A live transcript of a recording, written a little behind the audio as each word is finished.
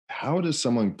how does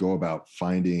someone go about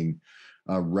finding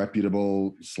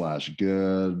reputable slash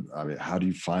good? I mean, how do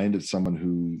you find someone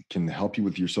who can help you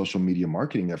with your social media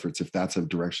marketing efforts if that's a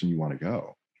direction you want to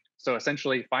go? So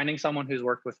essentially, finding someone who's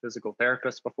worked with physical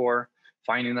therapists before,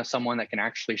 finding someone that can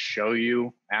actually show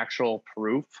you actual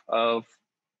proof of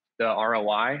the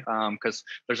ROI. Because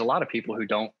there's a lot of people who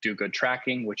don't do good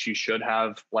tracking, which you should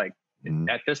have. Like Mhm.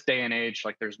 at this day and age,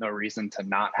 like there's no reason to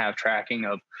not have tracking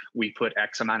of we put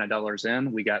X amount of dollars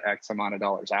in, we got X amount of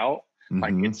dollars out.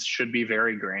 Like it Mhm. should be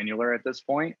very granular at this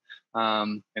point,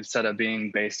 instead of being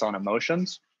based on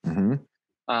emotions. Mhm.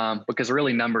 Because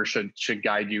really numbers should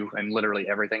guide you in literally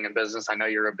everything in business. I know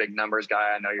you're a big numbers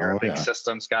guy. I know you're a Oh big yeah.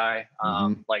 systems guy.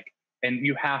 Mhm. And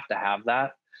you have to have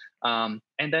that.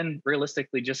 And then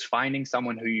realistically, just finding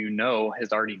someone who you know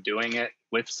is already doing it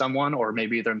with someone or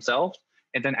maybe themselves,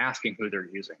 and then asking who they're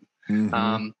using. Mhm.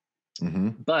 Um,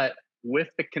 Mhm. but with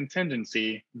the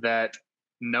contingency that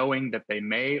knowing that they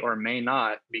may or may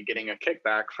not be getting a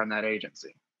kickback from that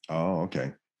agency. Oh,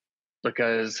 okay.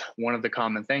 Because one of the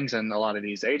common things in a lot of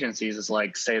these agencies is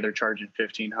like, say they're charging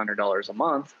 $1,500 a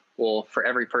month. Well, for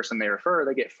every person they refer,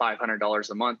 they get $500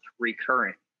 a month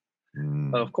recurring.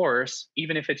 Of Mm. course,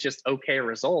 even if it's just okay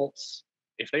results,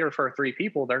 if they refer three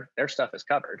people, their stuff is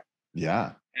covered.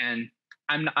 Yeah. And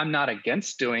I'm not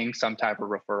against doing some type of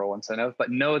referral incentive,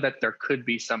 but know that there could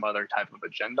be some other type of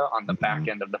agenda on the back Mhm.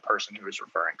 end of the person who is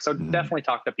referring. So Mhm. definitely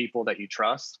talk to people that you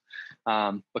trust,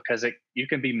 because you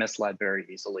can be misled very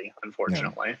easily, Yeah.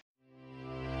 unfortunately.